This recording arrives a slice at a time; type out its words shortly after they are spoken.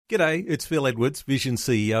G'day, it's Phil Edwards, Vision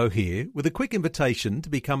CEO here, with a quick invitation to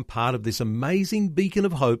become part of this amazing beacon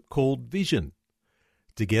of hope called Vision.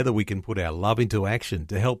 Together we can put our love into action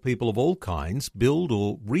to help people of all kinds build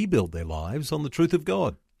or rebuild their lives on the truth of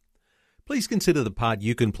God. Please consider the part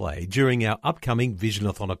you can play during our upcoming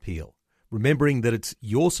Visionathon appeal, remembering that it's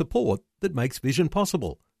your support that makes Vision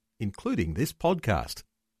possible, including this podcast.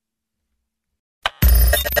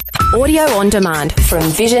 Audio on demand from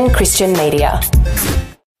Vision Christian Media.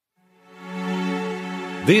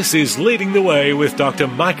 This is Leading the Way with Dr.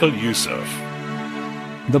 Michael Youssef.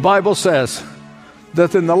 The Bible says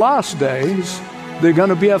that in the last days, there's going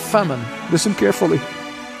to be a famine. Listen carefully.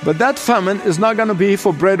 But that famine is not going to be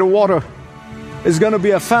for bread or water. It's going to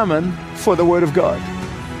be a famine for the Word of God.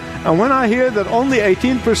 And when I hear that only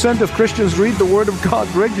 18% of Christians read the Word of God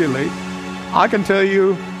regularly, I can tell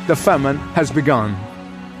you the famine has begun.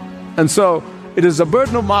 And so it is a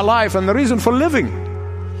burden of my life, and the reason for living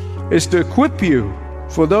is to equip you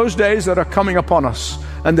for those days that are coming upon us.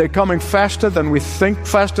 And they're coming faster than we think,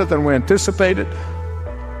 faster than we anticipated.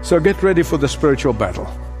 So get ready for the spiritual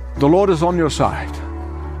battle. The Lord is on your side.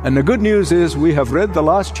 And the good news is we have read the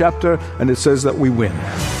last chapter, and it says that we win.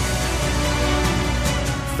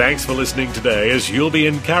 Thanks for listening today, as you'll be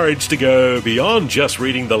encouraged to go beyond just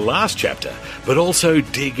reading the last chapter, but also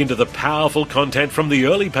dig into the powerful content from the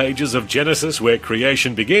early pages of Genesis, where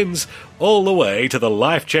creation begins, all the way to the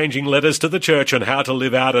life-changing letters to the church on how to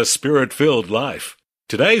live out a spirit-filled life.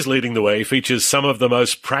 Today's Leading the Way features some of the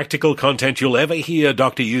most practical content you'll ever hear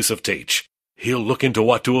Dr. Youssef teach. He'll look into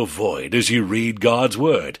what to avoid as you read God's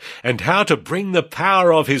Word, and how to bring the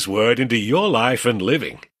power of His Word into your life and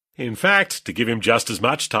living. In fact, to give him just as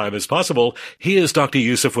much time as possible, here's Dr.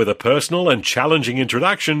 Youssef with a personal and challenging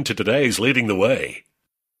introduction to today's Leading the Way.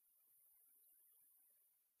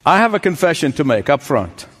 I have a confession to make up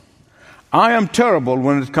front. I am terrible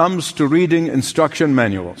when it comes to reading instruction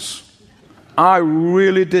manuals. I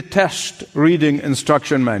really detest reading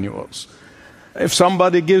instruction manuals. If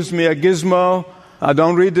somebody gives me a gizmo, I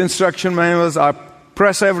don't read the instruction manuals. I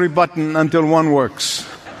press every button until one works.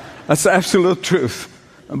 That's the absolute truth.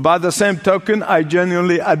 By the same token, I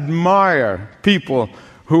genuinely admire people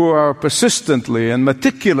who are persistently and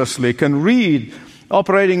meticulously can read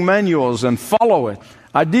operating manuals and follow it.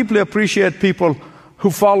 I deeply appreciate people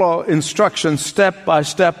who follow instructions step by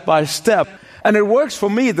step by step. And it works for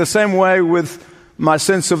me the same way with my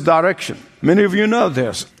sense of direction. Many of you know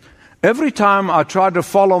this. Every time I try to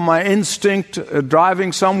follow my instinct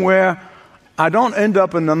driving somewhere, I don't end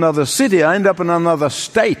up in another city, I end up in another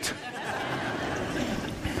state.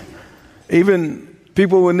 Even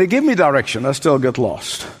people, when they give me direction, I still get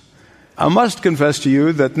lost. I must confess to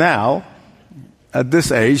you that now, at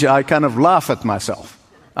this age, I kind of laugh at myself.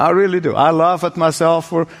 I really do. I laugh at myself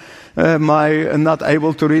for my not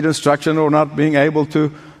able to read instruction or not being able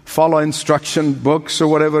to follow instruction books or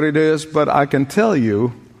whatever it is. But I can tell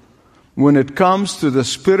you, when it comes to the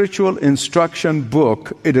spiritual instruction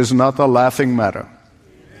book, it is not a laughing matter.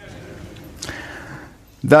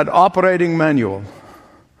 That operating manual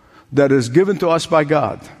that is given to us by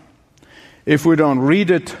God, if we don't read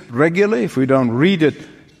it regularly, if we don't read it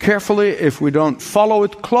carefully, if we don't follow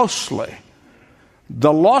it closely,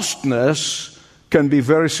 the lostness can be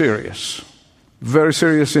very serious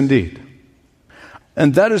indeed.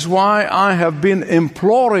 And that is why I have been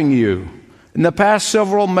imploring you in the past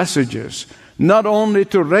several messages, not only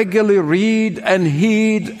to regularly read and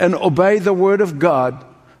heed and obey the Word of God.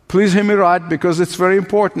 Please hear me right, because it's very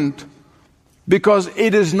important. Because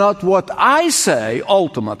it is not what I say,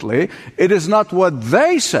 ultimately. It is not what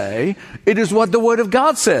they say. It is what the Word of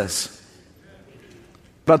God says.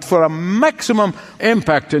 But for a maximum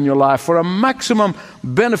impact in your life, for a maximum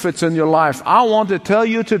benefits in your life, I want to tell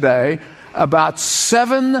you today about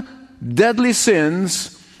 7 deadly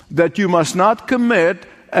sins that you must not commit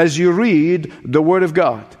as you read the Word of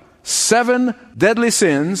God. 7 deadly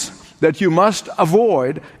sins that you must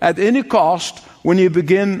avoid at any cost when you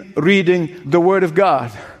begin reading the Word of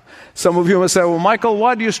God. Some of you will say, well, Michael,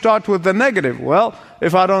 why do you start with the negative? Well,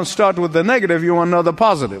 if I don't start with the negative, you want to know the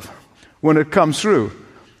positive when it comes through.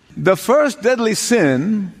 The first deadly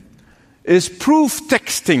sin is proof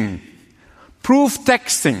texting. Proof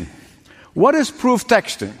texting. What is proof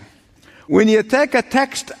texting? When you take a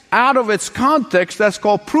text out of its context, that's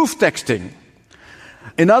called proof texting.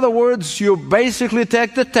 In other words, you basically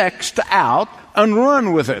take the text out and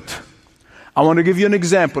run with it. I want to give you an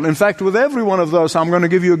example. In fact, with every one of those, I'm going to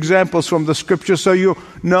give you examples from the Scripture so you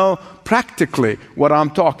know practically what I'm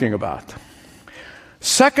talking about.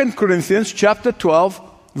 2 Corinthians chapter 12,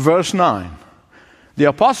 verse 9. The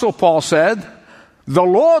Apostle Paul said, "The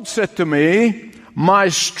Lord said to me, my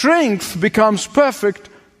strength becomes perfect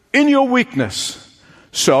in your weakness.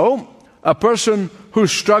 So, a person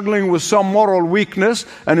who's struggling with some moral weakness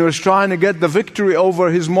and who is trying to get the victory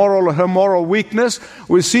over his moral or her moral weakness,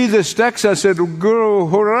 we see this text and said, Guru,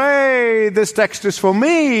 hooray, this text is for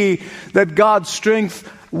me, that God's strength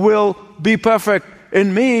will be perfect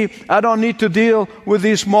in me. I don't need to deal with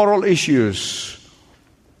these moral issues.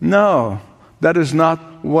 No, that is not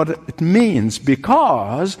what it means,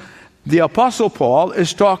 because the Apostle Paul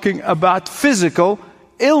is talking about physical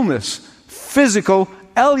illness, physical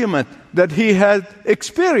ailment that he had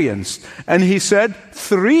experienced. And he said,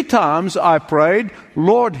 3 times I prayed,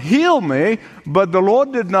 Lord, heal me, but the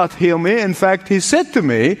Lord did not heal me. In fact, he said to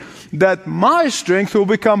me that my strength will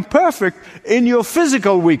become perfect in your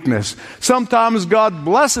physical weakness. Sometimes God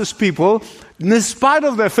blesses people in spite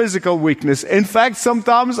of their physical weakness. In fact,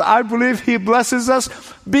 sometimes I believe He blesses us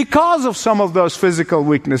because of some of those physical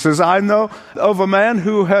weaknesses. I know of a man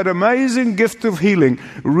who had amazing gift of healing,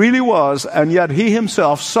 really was, and yet he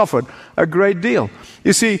himself suffered a great deal.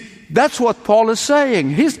 You see, that's what Paul is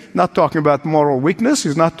saying. He's not talking about moral weakness.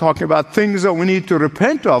 He's not talking about things that we need to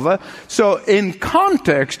repent of. So in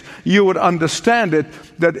context, you would understand it,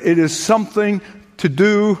 that it is something to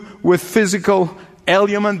do with physical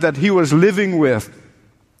ailment that he was living with.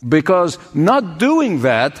 Because not doing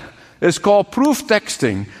that is called proof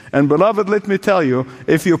texting. And beloved, let me tell you,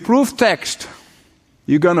 if you proof text,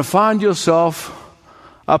 you're going to find yourself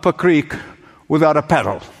up a creek without a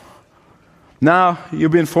paddle. Now,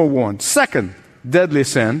 you've been forewarned. Second deadly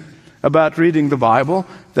sin about reading the Bible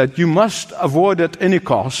that you must avoid at any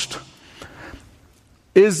cost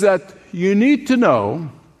is that you need to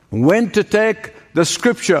know when to take the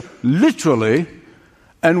Scripture literally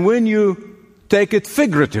and when you take it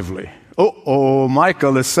figuratively.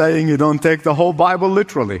 Michael is saying you don't take the whole Bible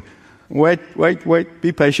literally. Wait,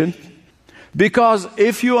 be patient. Because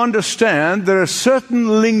if you understand, there are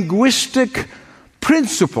certain linguistic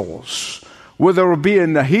principles, whether it be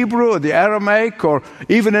in the Hebrew or the Aramaic or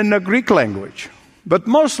even in the Greek language, but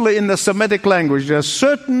mostly in the Semitic language, there are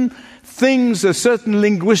certain things, there are certain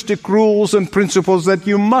linguistic rules and principles that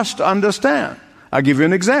you must understand. I'll give you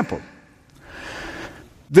an example.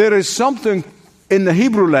 There is something in the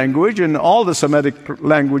Hebrew language, and all the Semitic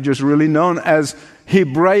languages really, known as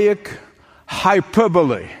Hebraic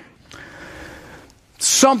hyperbole.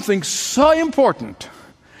 Something so important.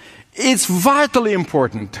 It's vitally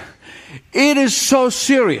important. It is so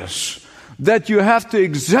serious that you have to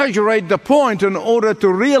exaggerate the point in order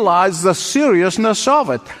to realize the seriousness of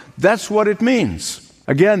it. That's what it means.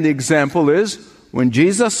 Again, the example is when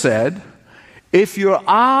Jesus said, if your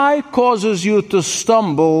eye causes you to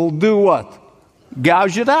stumble, do what?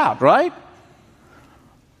 Gouge it out, right?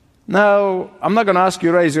 Now, I'm not going to ask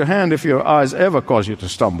you to raise your hand if your eyes ever cause you to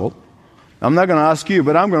stumble. I'm not going to ask you,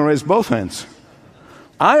 but I'm going to raise both hands.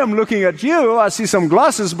 I am looking at you, I see some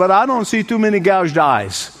glasses, but I don't see too many gouged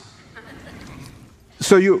eyes.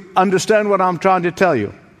 So you understand what I'm trying to tell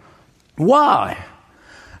you. Why?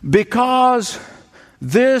 Because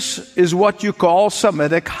this is what you call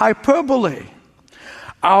Semitic hyperbole.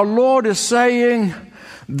 Our Lord is saying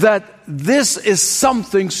that this is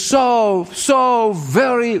something so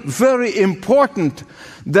very, very important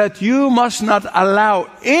that you must not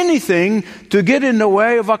allow anything to get in the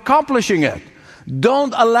way of accomplishing it.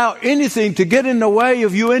 Don't allow anything to get in the way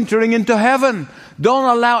of you entering into heaven. Don't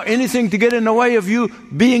allow anything to get in the way of you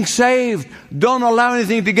being saved. Don't allow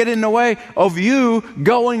anything to get in the way of you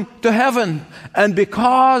going to heaven. And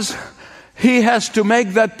because He has to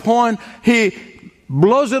make that point, He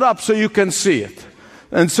blows it up so you can see it.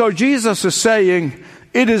 And so Jesus is saying,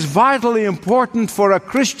 it is vitally important for a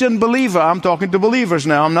Christian believer, I'm talking to believers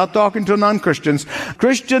now, I'm not talking to non-Christians,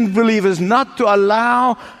 Christian believers not to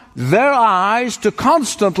allow their eyes to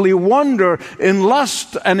constantly wander in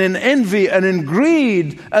lust and in envy and in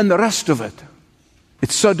greed and the rest of it.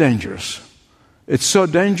 It's so dangerous. It's so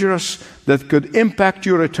dangerous that could impact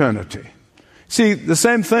your eternity. See, the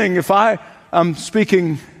same thing, if I am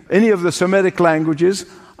speaking any of the Semitic languages,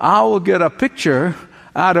 I will get a picture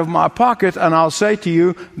out of my pocket and I'll say to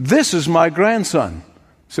you, this is my grandson.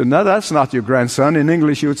 So no, that's not your grandson. In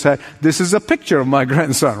English you would say, this is a picture of my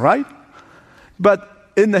grandson, right? But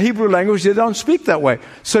in the Hebrew language they don't speak that way.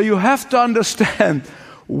 So you have to understand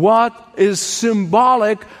what is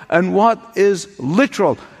symbolic and what is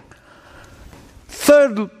literal.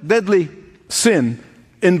 Third deadly sin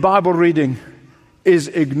in Bible reading is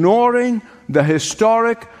ignoring the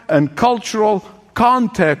historic and cultural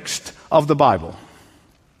context of the Bible.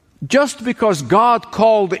 Just because God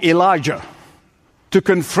called Elijah to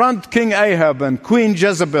confront King Ahab and Queen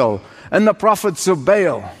Jezebel and the prophets of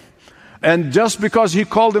Baal, And just because he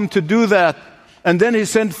called him to do that, and then he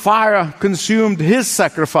sent fire, consumed his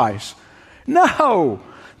sacrifice. No.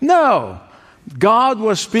 God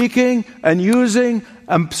was speaking and using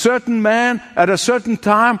a certain man at a certain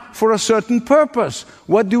time for a certain purpose.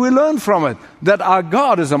 What do we learn from it? That our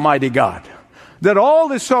God is a mighty God. That all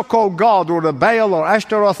the so-called God, or the Baal or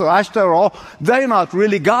Ashtaroth or Ashtaroth, they're not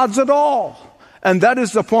really gods at all. And that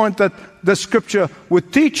is the point that the Scripture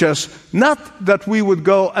would teach us, not that we would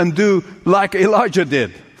go and do like Elijah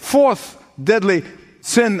did. Fourth deadly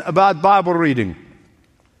sin about Bible reading.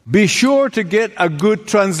 Be sure to get a good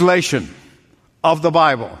translation of the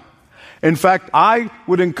Bible. In fact, I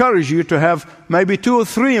would encourage you to have maybe 2 or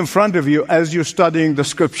 3 in front of you as you're studying the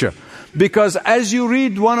Scripture. Because as you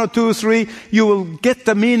read 1 or 2 or 3, you will get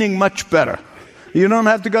the meaning much better. You don't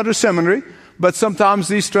have to go to seminary, but sometimes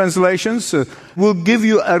these translations will give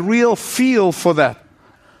you a real feel for that.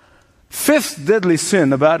 Fifth deadly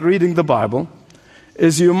sin about reading the Bible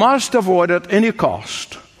is you must avoid at any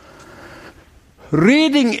cost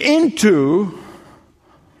reading into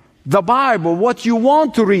the Bible what you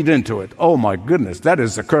want to read into it. Oh my goodness, that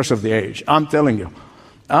is the curse of the age. I'm telling you.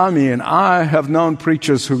 I have known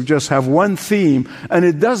preachers who just have one theme, and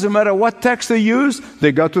it doesn't matter what text they use,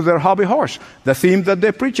 they go to their hobby horse, the theme that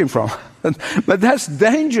they're preaching from. But that's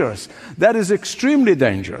dangerous. That is extremely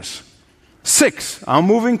dangerous. 6, I'm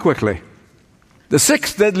moving quickly. The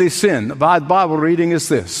 6th deadly sin about Bible reading is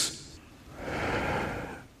this.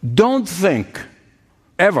 Don't think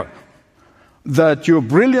ever that you're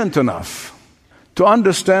brilliant enough to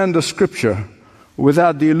understand the Scripture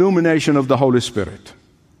without the illumination of the Holy Spirit.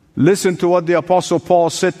 Listen to what the Apostle Paul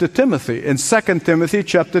said to Timothy in 2 Timothy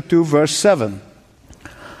chapter 2, verse 7.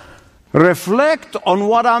 Reflect on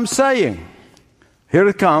what I'm saying. Here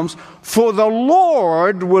it comes. For the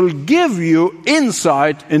Lord will give you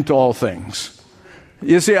insight into all things.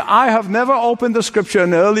 You see, I have never opened the Scripture in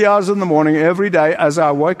the early hours in the morning every day as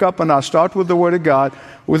I wake up and I start with the Word of God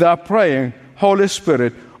without praying, Holy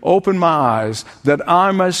Spirit, open my eyes that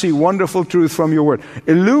I may see wonderful truth from your Word.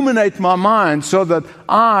 Illuminate my mind so that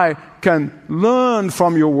I can learn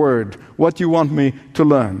from your Word what you want me to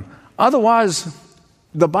learn. Otherwise,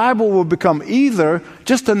 the Bible will become either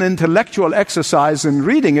just an intellectual exercise in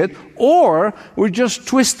reading it, or we just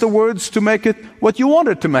twist the words to make it what you want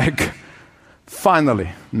it to make. Finally,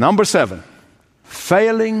 number 7,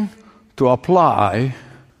 failing to apply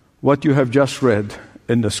what you have just read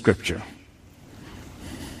in the Scripture.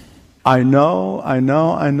 I know,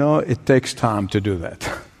 it takes time to do that.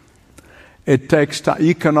 It takes time.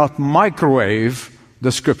 You cannot microwave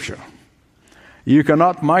the Scripture. You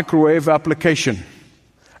cannot microwave application.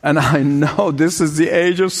 And I know this is the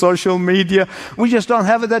age of social media. We just don't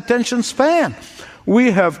have that attention span. We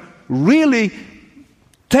have really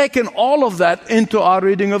taken all of that into our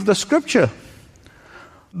reading of the Scripture.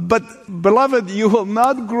 But, beloved, you will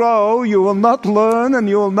not grow, you will not learn, and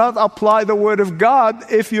you will not apply the Word of God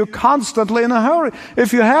if you're constantly in a hurry.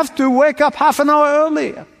 If you have to wake up half an hour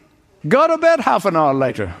earlier, go to bed half an hour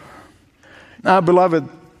later. Now, beloved,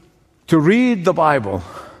 to read the Bible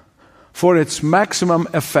for its maximum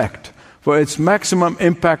effect, for its maximum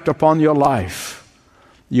impact upon your life,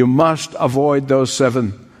 you must avoid those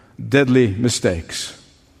 7 deadly mistakes.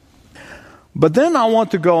 But then I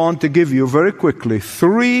want to go on to give you very quickly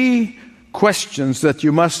 3 questions that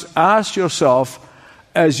you must ask yourself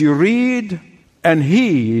as you read and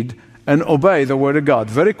heed and obey the Word of God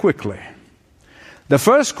very quickly. The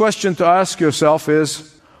first question to ask yourself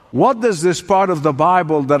is, what does this part of the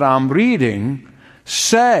Bible that I'm reading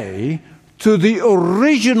say to the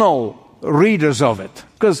original readers of it?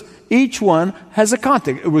 Because each one has a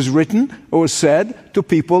context. It was written or said to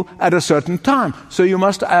people at a certain time. So you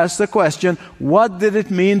must ask the question, what did it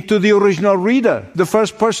mean to the original reader, the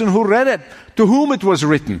first person who read it, to whom it was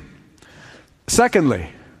written? Secondly,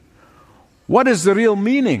 what is the real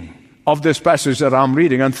meaning of this passage that I'm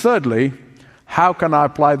reading? And thirdly, how can I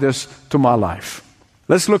apply this to my life?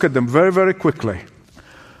 Let's look at them very, very quickly.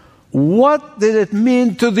 What did it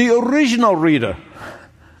mean to the original reader?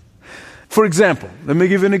 For example, let me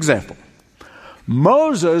give you an example.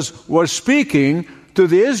 Moses was speaking to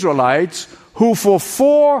the Israelites who for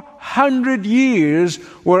 400 years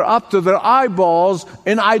were up to their eyeballs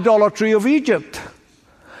in idolatry of Egypt.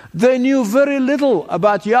 They knew very little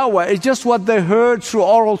about Yahweh. It's just what they heard through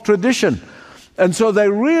oral tradition. And so they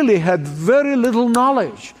really had very little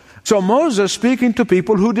knowledge. So Moses speaking to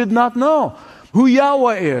people who did not know who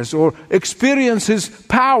Yahweh is, or experience His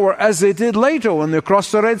power as they did later when they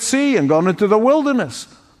crossed the Red Sea and gone into the wilderness.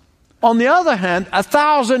 On the other hand,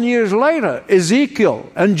 1,000 years later,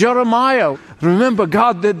 Ezekiel and Jeremiah, remember,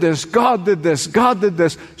 God did this, God did this, God did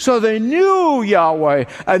this. So they knew Yahweh,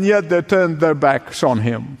 and yet they turned their backs on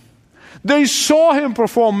Him. They saw Him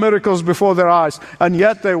perform miracles before their eyes, and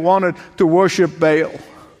yet they wanted to worship Baal.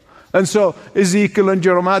 And so Ezekiel and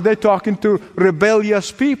Jeremiah, they're talking to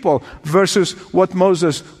rebellious people versus what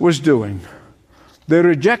Moses was doing. They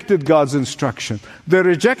rejected God's instruction. They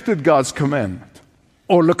rejected God's commandment.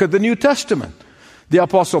 Or look at the New Testament. The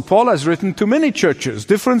Apostle Paul has written to many churches,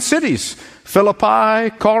 different cities, Philippi,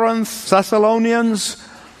 Corinth, Thessalonians.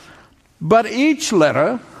 But each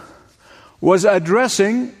letter was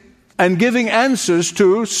addressing and giving answers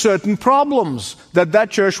to certain problems that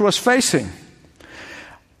church was facing.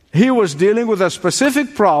 He was dealing with a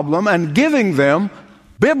specific problem and giving them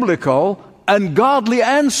biblical and godly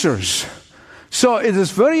answers. So it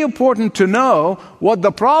is very important to know what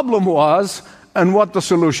the problem was and what the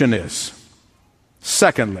solution is.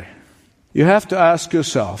 Secondly, you have to ask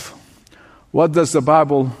yourself, what does the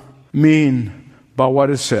Bible mean by what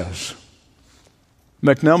it says?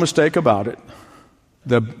 Make no mistake about it.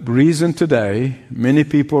 The reason today many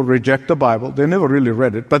people reject the Bible, they never really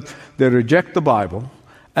read it, but they reject the Bible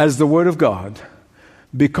as the Word of God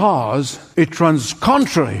because it runs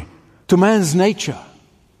contrary to man's nature.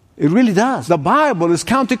 It really does. The Bible is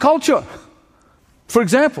counterculture. For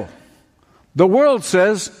example, the world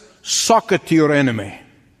says, sock it to your enemy,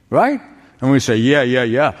 right? And we say,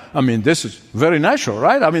 yeah. I mean, this is very natural,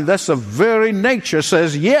 right? I mean, that's the very nature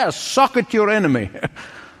says, yes, sock it to your enemy.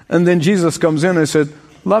 And then Jesus comes in and said,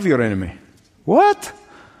 love your enemy. What?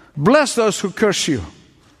 Bless those who curse you.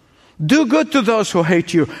 Do good to those who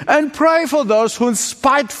hate you. And pray for those who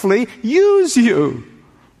spitefully use you.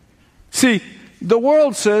 See, the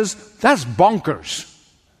world says, that's bonkers.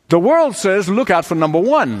 The world says, look out for number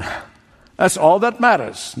one. That's all that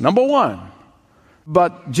matters. Number one.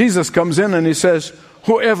 But Jesus comes in and He says,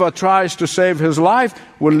 whoever tries to save his life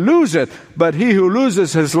will lose it. But he who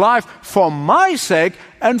loses his life for my sake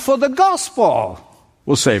and for the gospel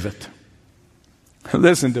will save it.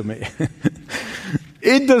 Listen to me.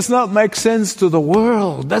 It does not make sense to the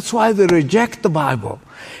world. That's why they reject the Bible.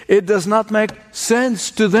 It does not make sense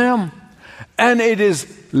to them. And it is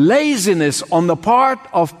laziness on the part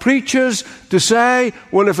of preachers to say,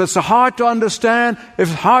 well, if it's hard to understand,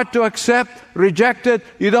 if it's hard to accept, reject it.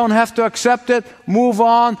 You don't have to accept it. Move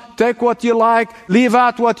on. Take what you like. Leave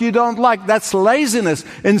out what you don't like. That's laziness.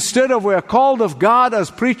 Instead of, we're called of God as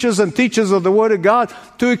preachers and teachers of the Word of God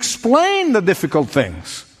to explain the difficult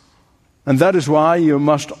things. And that is why you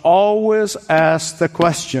must always ask the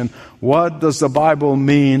question, what does the Bible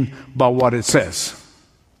mean by what it says?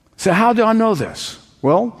 So how do I know this?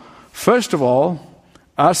 Well, first of all,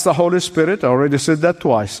 ask the Holy Spirit. I already said that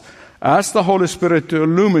twice. Ask the Holy Spirit to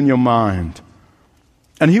illumine your mind.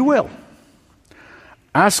 And He will.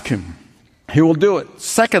 Ask Him. He will do it.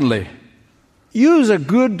 Secondly, use a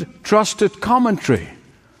good, trusted commentary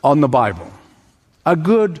on the Bible. A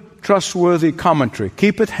good, trustworthy commentary.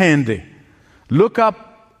 Keep it handy. Look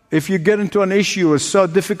up, if you get into an issue that's so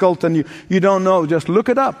difficult and you don't know, just look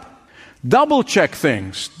it up. Double check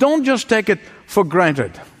things. Don't just take it for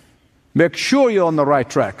granted. Make sure you're on the right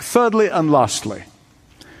track. Thirdly and lastly,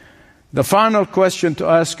 the final question to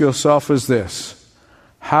ask yourself is this: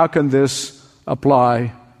 how can this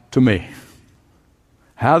apply to me?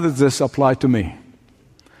 How does this apply to me?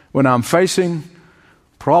 When I'm facing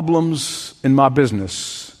problems in my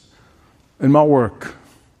business, in my work,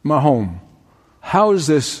 my home, how is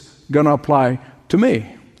this going to apply to me?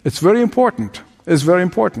 It's very important. It's very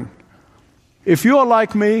important. If you are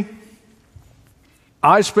like me,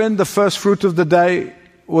 I spend the first fruit of the day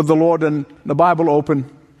with the Lord and the Bible open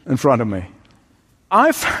in front of me.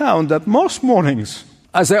 I found that most mornings,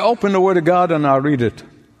 as I open the Word of God and I read it,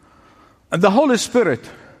 and the Holy Spirit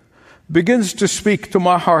begins to speak to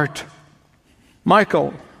my heart.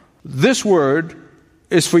 Michael, this word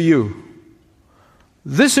is for you.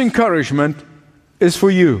 This encouragement is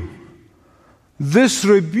for you. This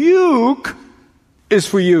rebuke is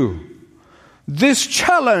for you. This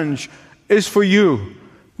challenge is for you.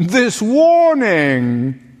 This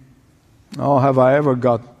warning, oh, have I ever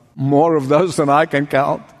got more of those than I can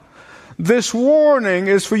count? This warning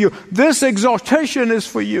is for you. This exhortation is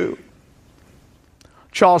for you.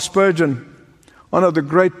 Charles Spurgeon, one of the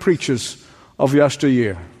great preachers of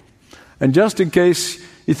yesteryear. And just in case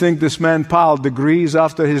you think this man piled degrees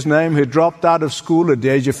after his name, he dropped out of school at the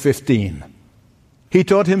age of 15. He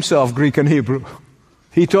taught himself Greek and Hebrew.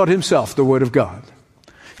 He taught himself the Word of God.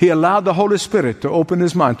 He allowed the Holy Spirit to open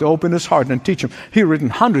his mind, to open his heart and teach him. He written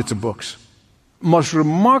hundreds of books. Most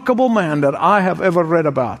remarkable man that I have ever read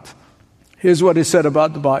about. Here's what he said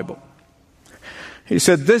about the Bible. He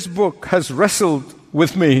said, this book has wrestled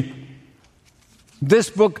with me. This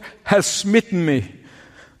book has smitten me.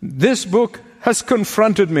 This book has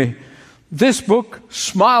confronted me. This book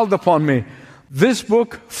smiled upon me. This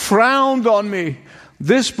book frowned on me.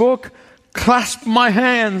 This book clasped my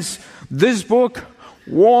hands. This book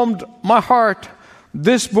warmed my heart.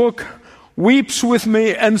 This book weeps with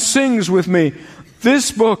me and sings with me.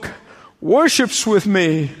 This book worships with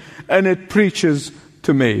me, and it preaches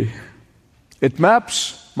to me. It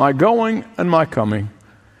maps my going and my coming.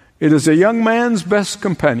 It is a young man's best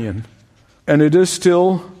companion, and it is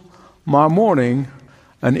still my morning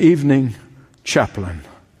and evening chaplain.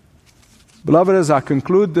 Beloved, as I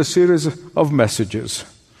conclude this series of messages,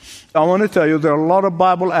 I want to tell you there are a lot of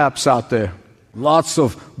Bible apps out there. Lots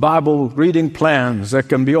of Bible reading plans that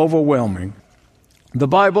can be overwhelming. The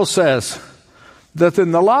Bible says that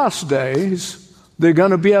in the last days, there's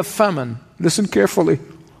going to be a famine. Listen carefully.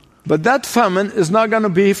 But that famine is not going to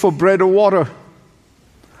be for bread or water.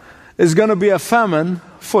 It's going to be a famine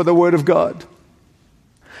for the Word of God.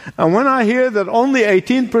 And when I hear that only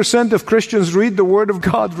 18% of Christians read the Word of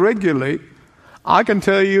God regularly, I can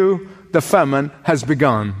tell you the famine has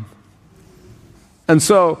begun. And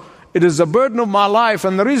so it is the burden of my life,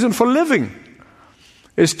 and the reason for living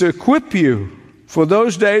is to equip you for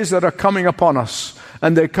those days that are coming upon us.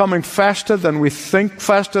 And they're coming faster than we think,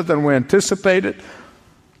 faster than we anticipated.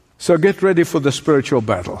 So get ready for the spiritual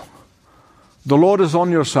battle. The Lord is on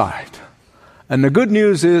your side. And the good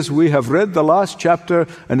news is we have read the last chapter,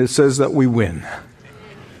 and it says that we win.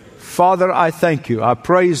 Father, I thank you. I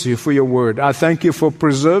praise you for your word. I thank you for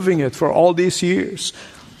preserving it for all these years.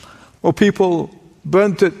 Oh, people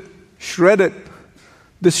burnt it, shredded it,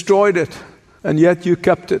 destroyed it, and yet you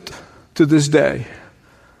kept it to this day.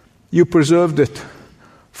 You preserved it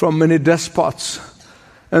from many despots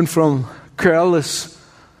and from careless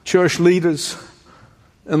church leaders.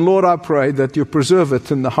 And Lord, I pray that you preserve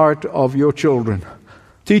it in the heart of your children.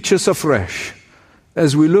 Teach us afresh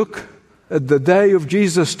as we look at the day of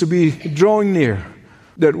Jesus to be drawing near,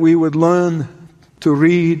 that we would learn to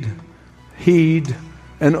read, heed,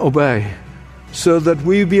 and obey, so that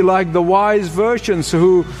we be like the wise virgins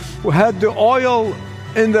who had the oil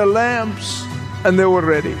in their lamps and they were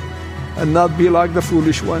ready, and not be like the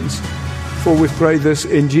foolish ones. For we pray this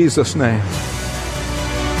in Jesus' name.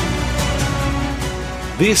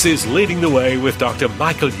 This is Leading the Way with Dr.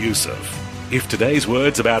 Michael Youssef. If today's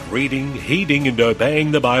words about reading, heeding and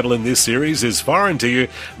obeying the Bible in this series is foreign to you,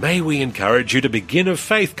 may we encourage you to begin a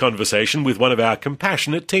faith conversation with one of our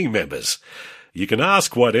compassionate team members. You can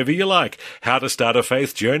ask whatever you like, how to start a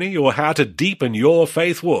faith journey or how to deepen your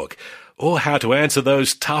faith walk, or how to answer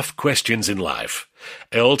those tough questions in life.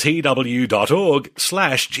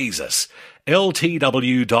 ltw.org/Jesus.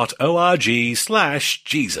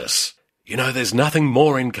 ltw.org/Jesus. You know, there's nothing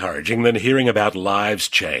more encouraging than hearing about lives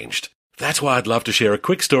changed. That's why I'd love to share a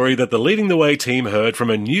quick story that the Leading the Way team heard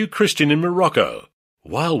from a new Christian in Morocco.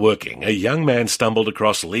 While working, a young man stumbled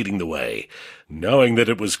across Leading the Way. Knowing that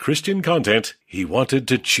it was Christian content, he wanted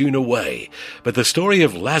to tune away. But the story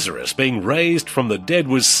of Lazarus being raised from the dead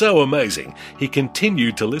was so amazing, he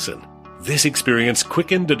continued to listen. This experience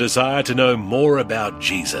quickened a desire to know more about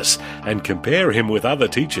Jesus and compare him with other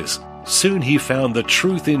teachers. Soon he found the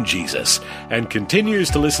truth in Jesus and continues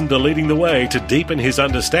to listen to Leading the Way to deepen his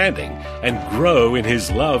understanding and grow in his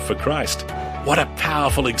love for Christ. What a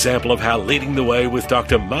powerful example of how Leading the Way with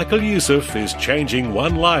Dr. Michael Youssef is changing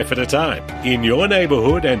one life at a time in your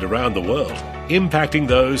neighborhood and around the world, impacting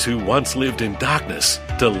those who once lived in darkness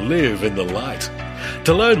to live in the light.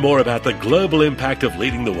 To learn more about the global impact of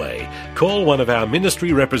Leading the Way, call one of our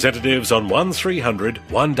ministry representatives on 1300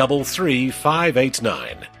 133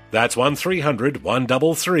 589. That's 1300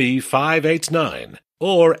 133 589.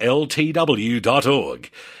 Or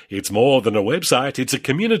ltw.org. It's more than a website, it's a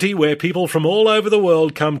community where people from all over the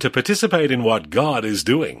world come to participate in what God is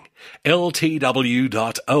doing. ltw.org.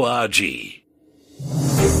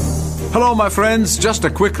 Hello, my friends. Just a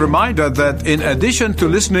quick reminder that in addition to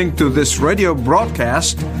listening to this radio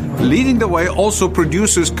broadcast, Leading the Way also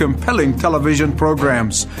produces compelling television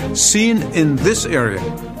programs seen in this area.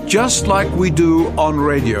 Just like we do on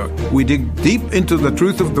radio, we dig deep into the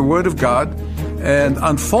truth of the Word of God and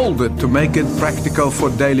unfold it to make it practical for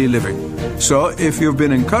daily living. So if you've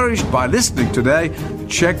been encouraged by listening today,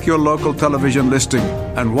 check your local television listing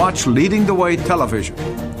and watch Leading the Way Television.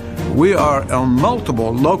 We are on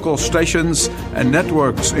multiple local stations and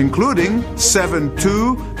networks, including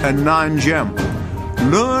 7-2 and 9GEM.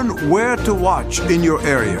 Learn where to watch in your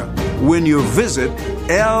area when you visit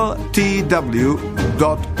ltw.org.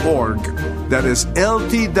 That is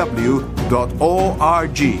ltw.org.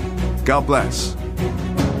 God bless.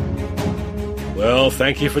 Well,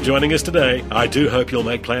 thank you for joining us today. I do hope you'll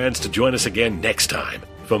make plans to join us again next time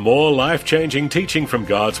for more life-changing teaching from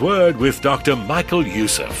God's Word with Dr. Michael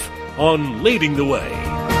Youssef on Leading the Way.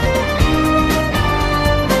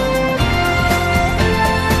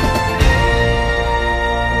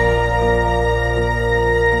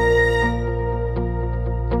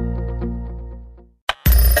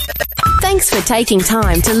 Thanks for taking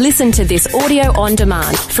time to listen to this audio on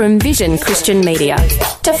demand from Vision Christian Media.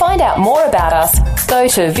 To find out more about us, go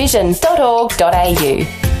to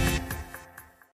vision.org.au.